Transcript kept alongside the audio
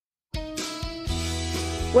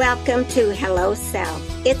Welcome to Hello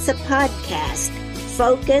Self. It's a podcast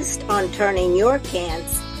focused on turning your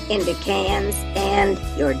can'ts into cans and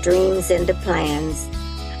your dreams into plans.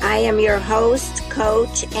 I am your host,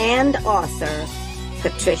 coach, and author,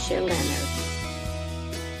 Patricia Leonard.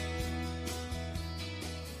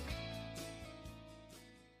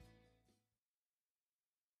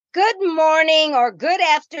 Good morning or good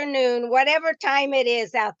afternoon, whatever time it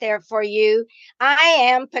is out there for you. I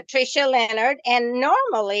am Patricia Leonard and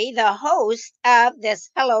normally the host of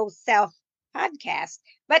this Hello Self podcast.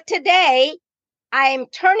 But today I'm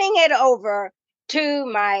turning it over to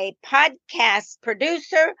my podcast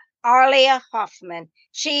producer, Arlia Hoffman.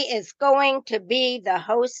 She is going to be the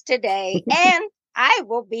host today and I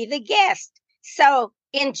will be the guest. So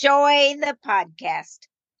enjoy the podcast.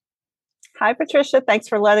 Hi, Patricia. Thanks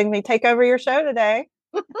for letting me take over your show today.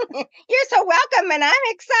 You're so welcome, and I'm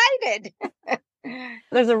excited.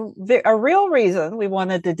 There's a real reason we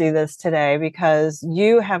wanted to do this today because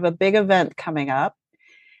you have a big event coming up,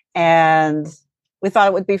 and we thought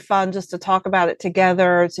it would be fun just to talk about it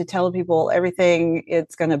together, to tell people everything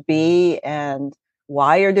it's going to be and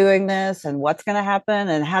why you're doing this and what's going to happen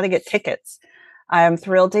and how to get tickets. I am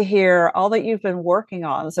thrilled to hear all that you've been working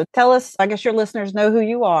on. So tell us, I guess your listeners know who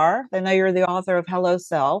you are. They know you're the author of Hello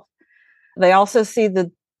Self. They also see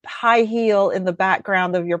the high heel in the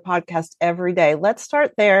background of your podcast every day. Let's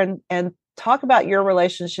start there and talk about your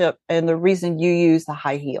relationship and the reason you use the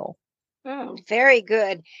high heel. Very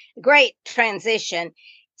good. Great transition.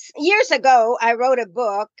 Years ago, I wrote a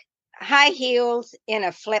book, High Heels in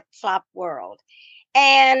a Flip-Flop World.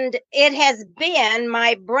 And it has been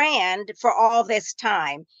my brand for all this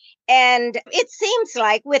time. And it seems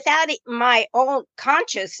like without my own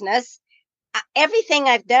consciousness, everything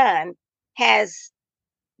I've done has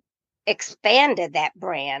expanded that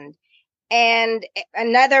brand. And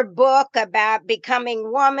another book about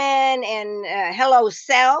becoming woman and Hello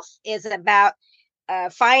Self is about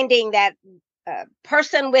finding that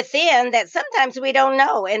person within that sometimes we don't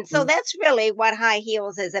know. And so that's really what High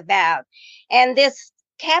Heels is about. And this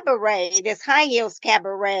cabaret, this High Heels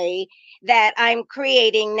Cabaret that I'm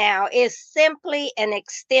creating now is simply an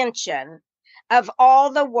extension of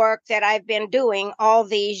all the work that I've been doing all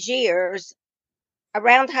these years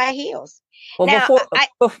around high heels. Well, now,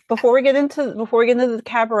 before we get into the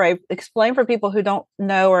cabaret, explain for people who don't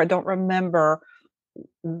know or don't remember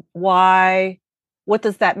what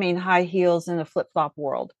does that mean, high heels in a flip-flop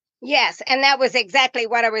world? Yes, and that was exactly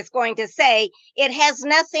what I was going to say. It has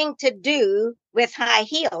nothing to do with high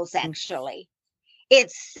heels, actually.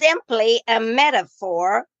 It's simply a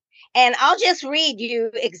metaphor, and I'll just read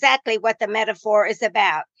you exactly what the metaphor is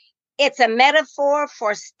about. It's a metaphor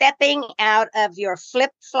for stepping out of your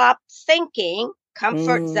flip-flop thinking,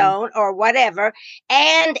 comfort zone, or whatever,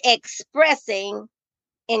 and expressing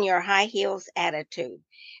in your high heels attitude.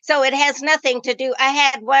 So it has nothing to do. I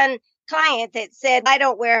had one client that said, I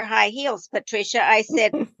don't wear high heels, Patricia. I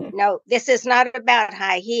said, no, this is not about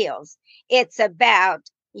high heels. It's about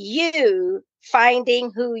you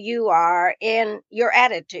finding who you are in your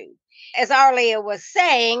attitude. As Arlia was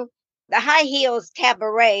saying, the High Heels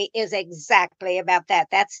Cabaret is exactly about that.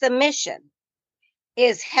 That's the mission,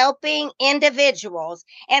 is helping individuals.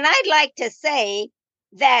 And I'd like to say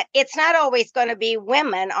that it's not always going to be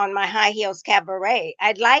women on my High Heels Cabaret.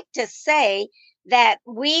 I'd like to say that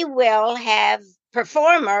we will have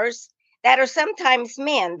performers that are sometimes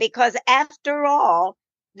men, because after all,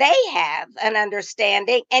 they have an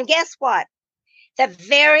understanding. And guess what? The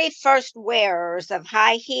very first wearers of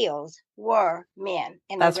high heels were men.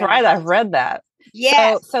 That's right. I've read that.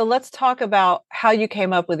 Yes. So let's talk about how you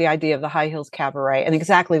came up with the idea of the High Heels Cabaret and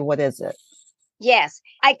exactly what is it? Yes.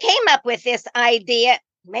 I came up with this idea.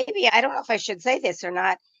 Maybe, I don't know if I should say this or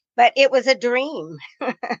not, but it was a dream.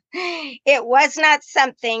 It was not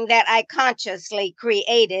something that I consciously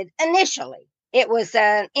created initially. It was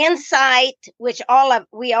an insight, which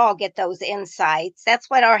we all get those insights. That's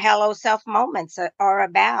what our Hello Self moments are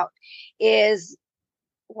about, is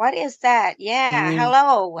what is that? Yeah.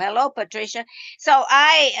 Hello, Patricia. So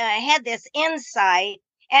I had this insight,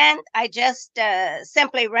 and I just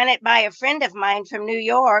simply ran it by a friend of mine from New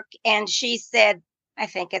York. And she said, I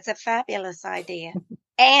think it's a fabulous idea.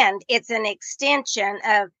 And it's an extension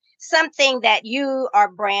of something that you are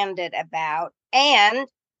branded about. And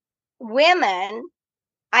women,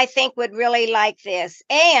 I think, would really like this.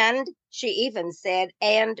 And she even said,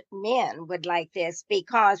 and men would like this,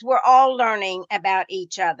 because we're all learning about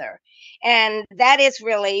each other. And that is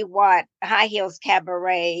really what High Heels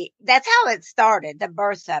Cabaret, that's how it started, the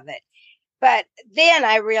birth of it. But then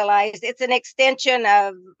I realized it's an extension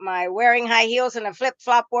of my wearing high heels in a flip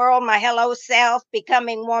flop world, my hello self,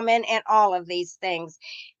 becoming woman, and all of these things.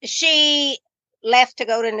 She left to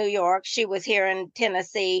go to New York. She was here in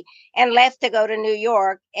Tennessee and left to go to New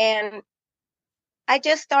York. And I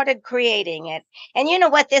just started creating it. And you know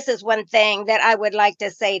what? This is one thing that I would like to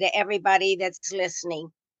say to everybody that's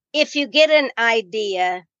listening. If you get an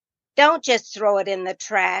idea, don't just throw it in the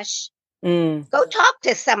trash. Go talk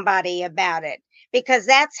to somebody about it, because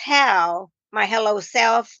that's how my hello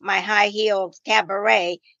self, my high heeled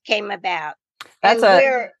cabaret came about. That's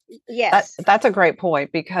yes, that's a great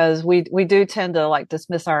point, because we do tend to like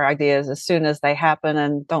dismiss our ideas as soon as they happen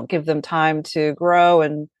and don't give them time to grow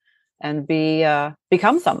and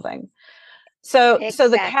become something. So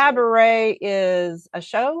the cabaret is a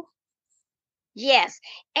show. Yes.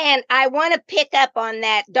 And I want to pick up on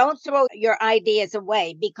that. Don't throw your ideas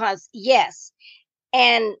away, because yes.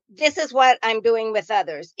 And this is what I'm doing with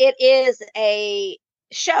others. It is a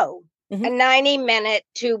show, a 90-minute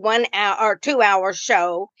to 1 hour or 2-hour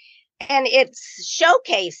show. And it's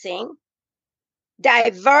showcasing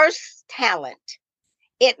diverse talent.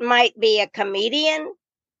 It might be a comedian,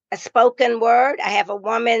 a spoken word. I have a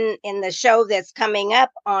woman in the show that's coming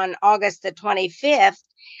up on August the 25th.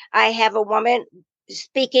 I have a woman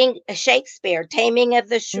speaking Shakespeare, Taming of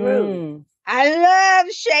the Shrew. I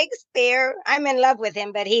love Shakespeare. I'm in love with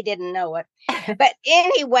him, but he didn't know it. But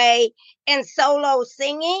anyway, and solo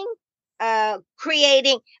singing,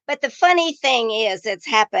 creating. But the funny thing is, it's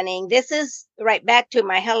happening. This is right back to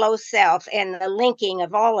my hello self and the linking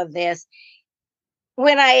of all of this.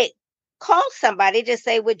 When I call somebody to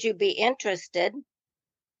say, would you be interested?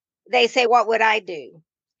 They say, what would I do?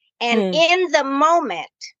 And in the moment,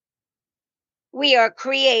 we are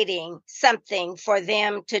creating something for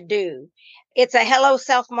them to do. It's a hello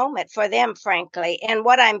self moment for them, frankly. And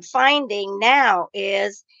what I'm finding now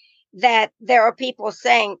is that there are people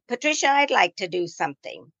saying, Patricia, I'd like to do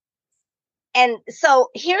something. And so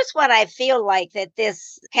here's what I feel like that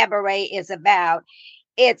this cabaret is about.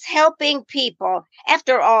 It's helping people.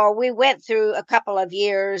 After all, we went through a couple of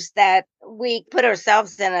years that we put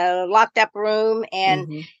ourselves in a locked up room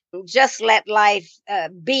and just let life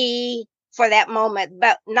be for that moment,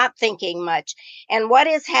 but not thinking much. And what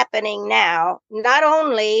is happening now, not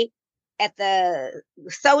only at the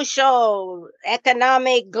social,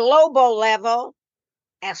 economic, global level,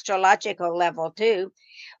 astrological level too,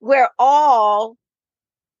 we're all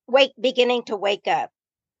beginning to wake up.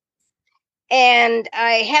 And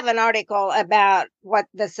I have an article about what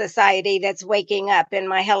the society that's waking up in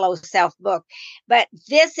my Hello Self book. But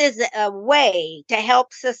this is a way to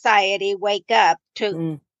help society wake up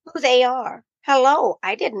to who they are. Hello,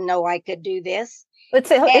 I didn't know I could do this. It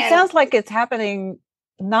sounds like it's happening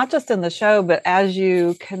not just in the show, but as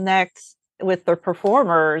you connect with the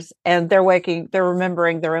performers and they're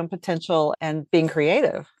remembering their own potential and being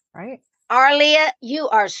creative, right? Arlia, you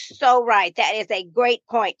are so right. That is a great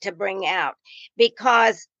point to bring out,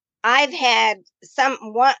 because I've had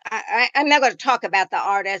I'm not going to talk about the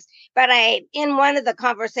artist, but in one of the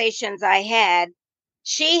conversations I had,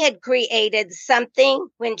 she had created something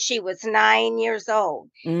when she was 9 years old.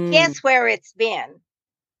 Guess where it's been?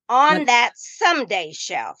 On that someday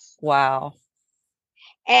shelf. Wow.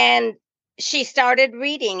 And she started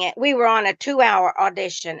reading it. We were on a 2-hour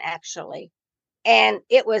audition, actually. And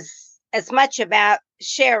it was as much about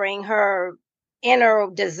sharing her inner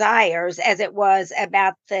desires as it was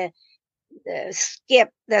about the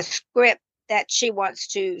script that she wants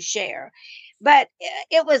to share. But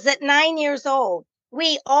it was at 9 years old.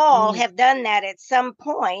 We all have done that at some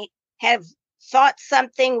point, have thought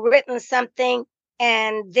something, written something,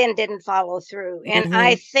 and then didn't follow through. And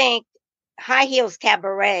I think High Heels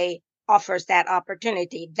Cabaret offers that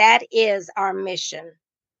opportunity. That is our mission.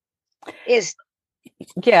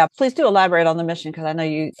 Yeah, please do elaborate on the mission, because I know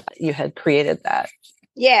you had created that.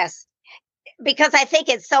 Yes, because I think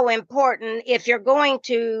it's so important if you're going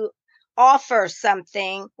to offer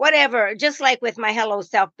something, whatever, just like with my Hello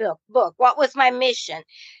Self book. What was my mission?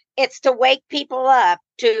 It's to wake people up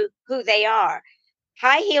to who they are.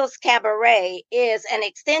 High Heels Cabaret is an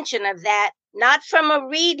extension of that, not from a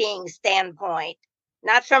reading standpoint,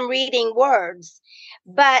 not from reading words,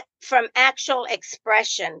 but from actual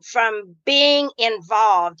expression, from being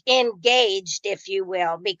involved, engaged, if you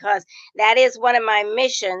will, because that is one of my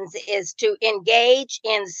missions, is to engage,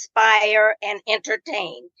 inspire, and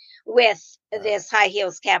entertain with this High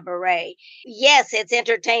Heels Cabaret. Yes, it's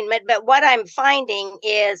entertainment, but what I'm finding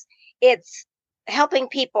is it's helping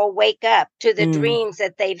people wake up to the dreams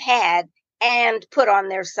that they've had and put on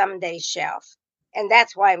their someday shelf. And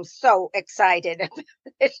that's why I'm so excited about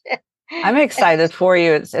it. I'm excited for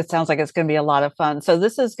you. It sounds like it's going to be a lot of fun. So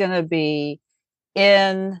this is going to be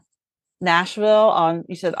in Nashville on,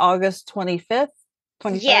 you said August 25th,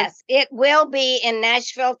 23rd? Yes, it will be in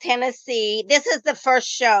Nashville, Tennessee. This is the first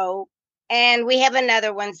show, and we have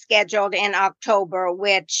another one scheduled in October,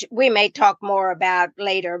 which we may talk more about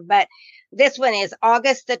later. But this one is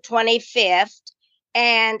August the 25th,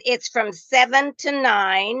 and it's from 7 to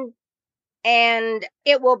 9, and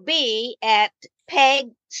it will be at Peg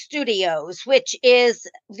Studios, which is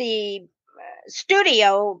the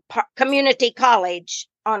community college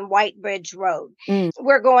on White Bridge Road.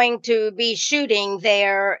 We're going to be shooting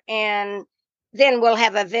there, and then we'll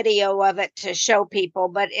have a video of it to show people,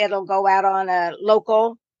 but it'll go out on a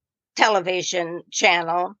local television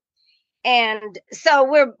channel. And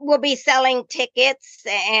so we'll be selling tickets,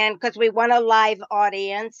 and because we want a live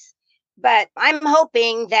audience. But I'm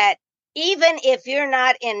hoping that even if you're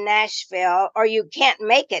not in Nashville or you can't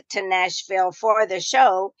make it to Nashville for the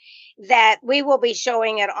show, that we will be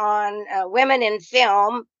showing it on Women in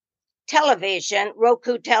Film television,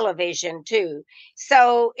 Roku television too.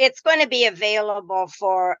 So it's going to be available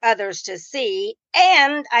for others to see.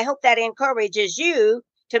 And I hope that encourages you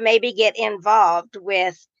to maybe get involved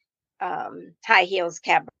with High Heels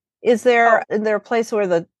Cabaret. Is there a place where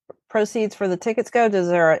the proceeds for the tickets go?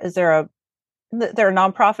 Is there a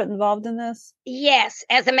nonprofit involved in this? Yes,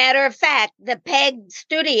 as a matter of fact, the Peg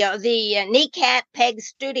Studio, the NECAT Peg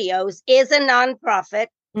Studios, is a nonprofit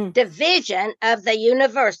division of the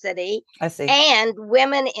university. I see. And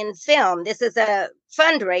Women in Film. This is a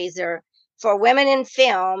fundraiser for Women in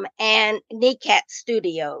Film and NECAT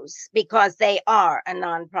Studios, because they are a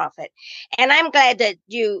nonprofit. And I'm glad that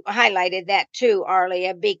you highlighted that too,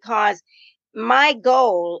 Arlia, because my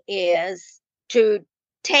goal is to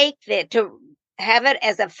have it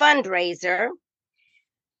as a fundraiser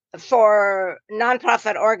for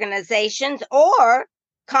nonprofit organizations or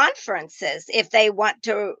conferences if they want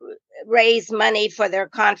to raise money for their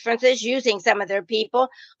conferences using some of their people.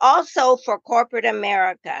 Also for corporate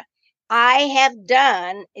America. I have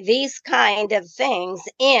done these kind of things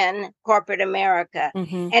in corporate America,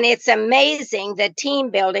 and it's amazing the team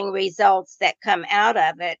building results that come out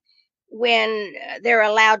of it when they're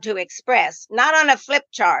allowed to express, not on a flip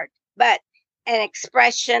chart, but an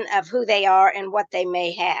expression of who they are and what they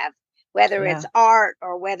may have, whether it's art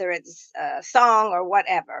or whether it's a song or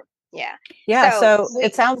whatever. Yeah. So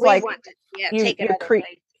it sounds like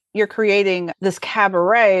you're creating this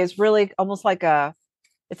cabaret is really almost like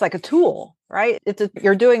it's like a tool, right?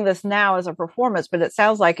 You're doing this now as a performance, but it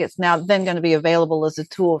sounds like it's now then going to be available as a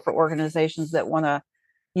tool for organizations that want to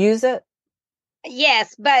use it.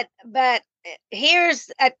 Yes, but here's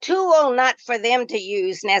a tool not for them to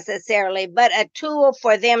use necessarily, but a tool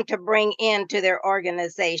for them to bring into their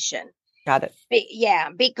organization. Got it.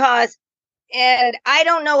 Because, and I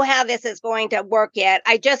don't know how this is going to work yet.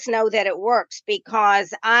 I just know that it works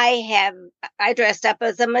because I dressed up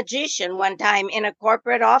as a magician one time in a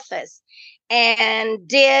corporate office and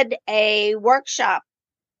did a workshop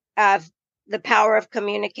of the power of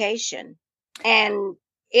communication. And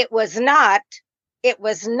it was not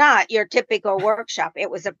your typical workshop.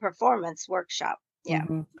 It was a performance workshop. Yeah.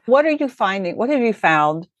 What are you finding? What have you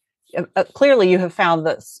found? Clearly you have found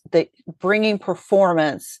that bringing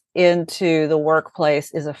performance into the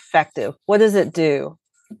workplace is effective. What does it do?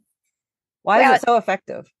 Why is it so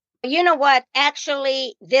effective? You know what?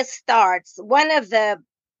 Actually, this starts, one of the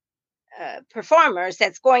performers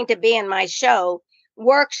that's going to be in my show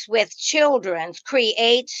works with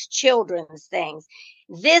creates children's things.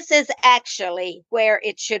 This is actually where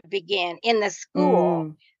it should begin, in the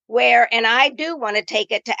school, and I do want to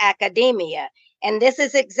take it to academia. And this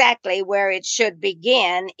is exactly where it should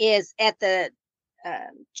begin, is at the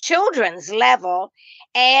children's level.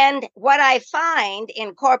 And what I find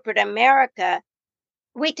in corporate America,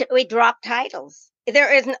 we drop titles.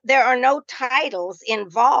 There are no titles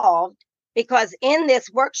involved, because in this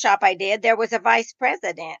workshop I did, there was a vice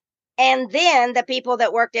president and then the people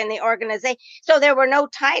that worked in the organization. So there were no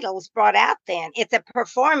titles brought out then. It's a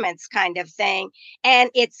performance kind of thing. And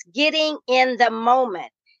it's getting in the moment,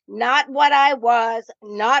 not what I was,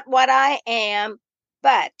 not what I am,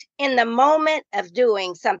 but in the moment of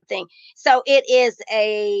doing something. So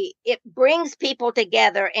it brings people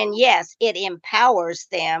together, and yes, it empowers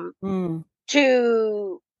them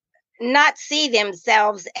to not see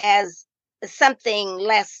themselves as something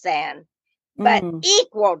less than, but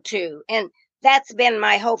equal to. And that's been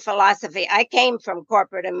my whole philosophy. I came from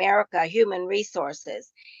corporate America, human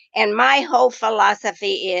resources, And my whole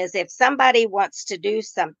philosophy is if somebody wants to do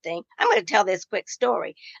something, I'm going to tell this quick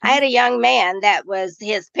story. I had a young man that was,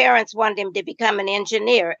 his parents wanted him to become an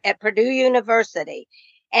engineer at Purdue University.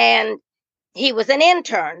 And he was an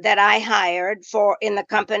intern that I hired for in the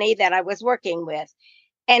company that I was working with.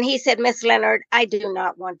 And he said, Miss Leonard, I do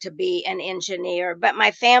not want to be an engineer, but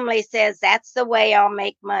my family says that's the way I'll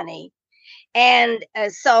make money. And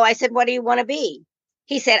so I said, what do you want to be?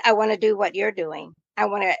 He said, I want to do what you're doing. I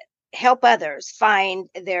want to help others find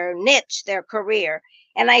their niche, their career.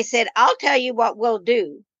 And I said, I'll tell you what we'll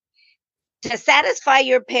do to satisfy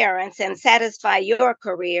your parents and satisfy your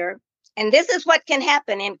career. And this is what can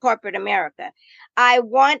happen in corporate America. I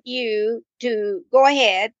want you to go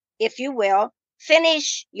ahead, if you will,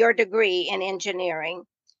 finish your degree in engineering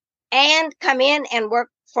and come in and work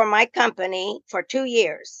for my company for 2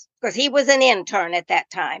 years, because he was an intern at that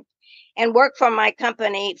time, and work for my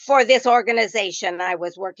company for this organization I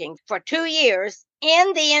was working for 2 years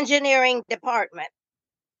in the engineering department.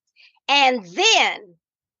 And then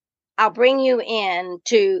I'll bring you in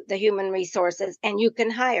to the human resources and you can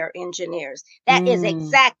hire engineers. That is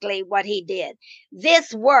exactly what he did.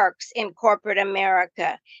 This works in corporate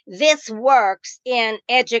America. This works in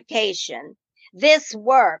education. This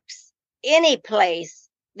works any place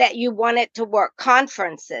that you want it to work,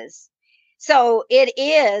 conferences. So it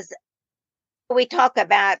is, we talk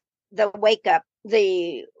about the wake up,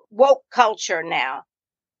 the woke culture now.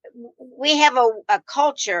 We have a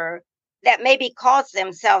culture that maybe calls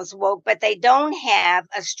themselves woke, but they don't have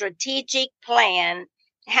a strategic plan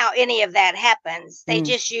how any of that happens. They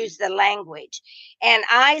just use the language. And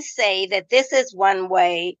I say that this is one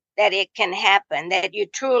way that it can happen, that you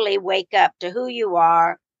truly wake up to who you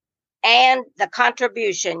are and the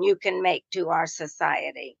contribution you can make to our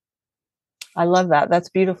society. I love that. That's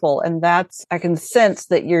beautiful. And I can sense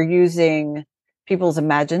that you're using people's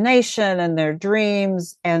imagination and their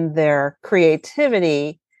dreams and their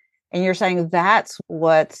creativity. And you're saying that's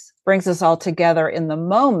what brings us all together in the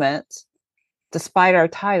moment, despite our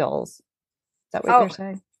titles. Is that what you're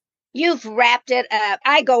saying? You've wrapped it up.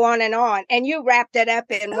 I go on, and you wrapped it up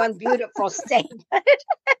in one beautiful statement.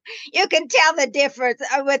 You can tell the difference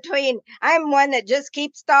between I'm one that just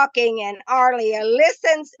keeps talking and Arlia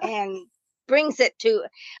listens and brings it to.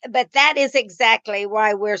 But that is exactly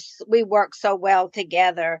why we work so well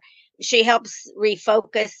together. She helps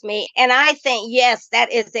refocus me. And I think, yes,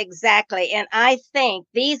 that is exactly. And I think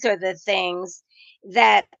these are the things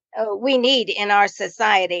that we need in our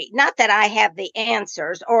society. Not that I have the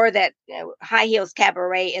answers or that High Heels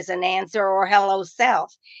Cabaret is an answer or Hello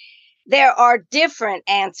Self. There are different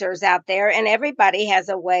answers out there and everybody has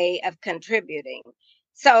a way of contributing.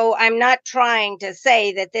 So I'm not trying to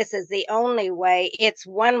say that this is the only way. It's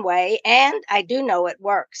one way. And I do know it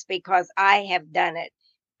works because I have done it.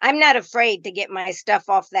 I'm not afraid to get my stuff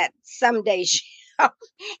off that someday shelf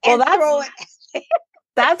and throw it.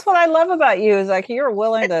 That's what I love about you is like you're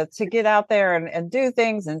willing to get out there and do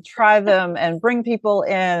things and try them and bring people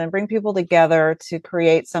in and bring people together to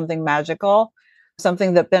create something magical,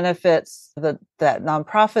 something that benefits that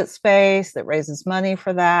nonprofit space, that raises money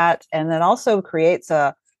for that, and then also creates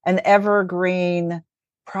an evergreen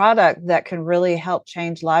product that can really help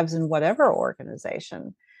change lives in whatever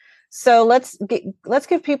organization. So let's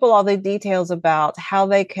give people all the details about how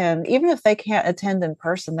they can, even if they can't attend in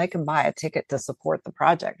person, they can buy a ticket to support the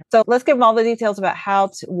project. So let's give them all the details about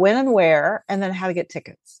when and where, and then how to get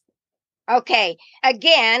tickets. Okay.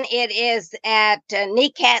 Again, it is at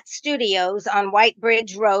NECAT Studios on White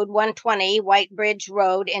Bridge Road, 120 White Bridge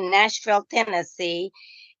Road in Nashville, Tennessee.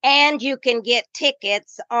 And you can get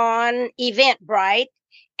tickets on Eventbrite.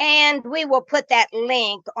 And we will put that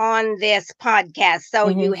link on this podcast. So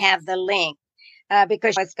you have the link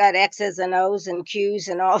because it's got X's and O's and Q's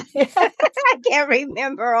and all. I can't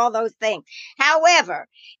remember all those things. However,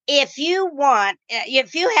 if you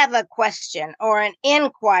have a question or an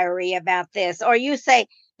inquiry about this, or you say,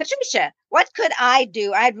 Patricia, what could I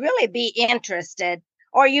do? I'd really be interested.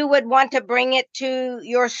 Or you would want to bring it to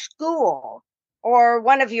your school or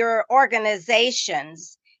one of your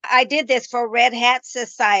organizations. I did this for Red Hat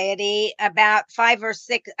Society about 5 or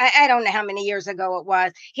 6, I don't know how many years ago it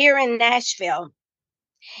was, here in Nashville.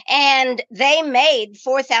 And they made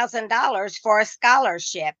 $4,000 for a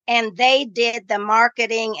scholarship. And they did the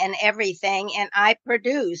marketing and everything. And I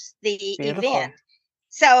produced the event.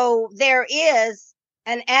 So there is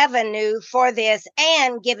an avenue for this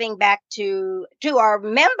and giving back to our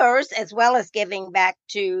members as well as giving back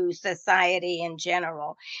to society in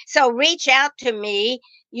general. So reach out to me.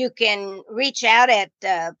 You can reach out at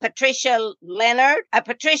Patricia Leonard,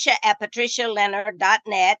 Patricia at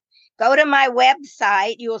patricialeonard.net. go to my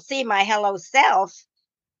website. You'll see my Hello Self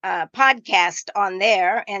podcast on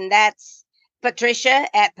there, and that's Patricia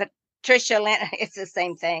at Patricia Leonard. It's the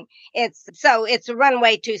same thing. It's a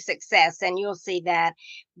runway to success, and you'll see that.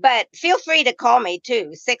 But feel free to call me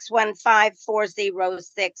too,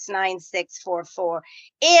 615-406-9644.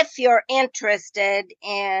 If you're interested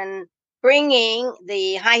in bringing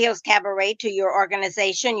the High Heels Cabaret to your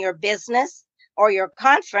organization, your business, or your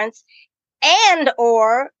conference, and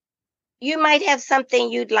or you might have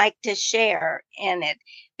something you'd like to share in it.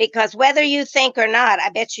 Because whether you think or not, I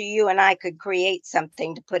bet you and I could create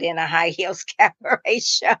something to put in a High Heels Cabaret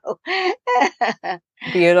show.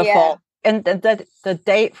 Beautiful. Yeah. And the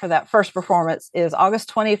date for that first performance is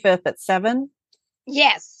August 25th at 7?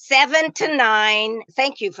 Yes, 7 to 9.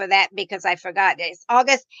 Thank you for that, because I forgot.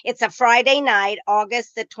 It's a Friday night,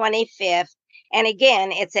 August the 25th. And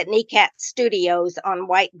again, it's at NECAT Studios on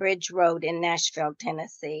White Bridge Road in Nashville,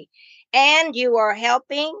 Tennessee. And you are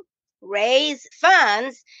helping raise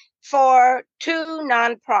funds for 2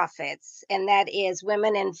 nonprofits, and that is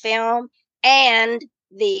Women in Film and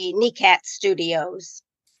the NECAT Studios.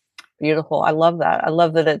 Beautiful. I love that. I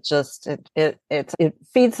love that it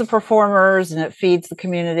feeds the performers and it feeds the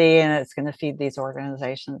community, and it's going to feed these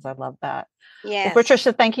organizations. I love that. Yes. Well,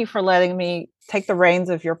 Patricia, thank you for letting me take the reins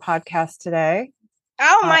of your podcast today.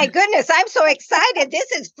 Oh my goodness. I'm so excited.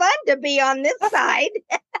 This is fun to be on this side.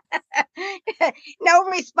 No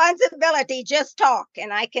responsibility, just talk,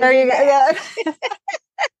 and I can do that.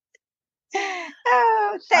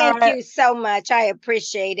 Oh, thank you so much. I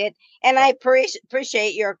appreciate it. And I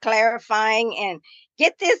appreciate your clarifying and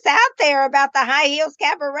get this out there about the High Heels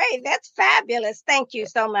Cabaret. That's fabulous. Thank you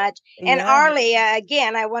so much. And Arlia,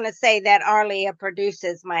 again, I want to say that Arlia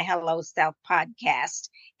produces my Hello Self podcast.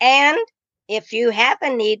 And if you have a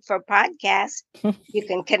need for podcasts, you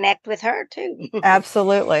can connect with her too.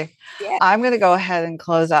 Absolutely. Yeah. I'm going to go ahead and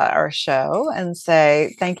close out our show and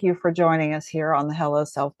say thank you for joining us here on the Hello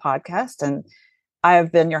Self podcast. And I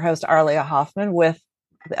have been your host, Arlia Hoffman, with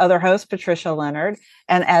the other host, Patricia Leonard.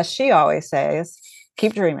 And as she always says,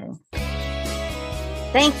 keep dreaming.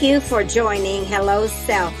 Thank you for joining Hello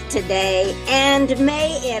Self today, and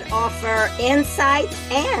may it offer insights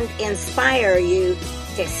and inspire you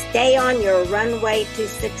to stay on your runway to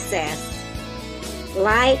success.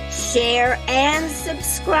 Like, share, and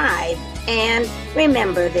subscribe. And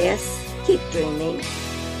remember this, keep dreaming.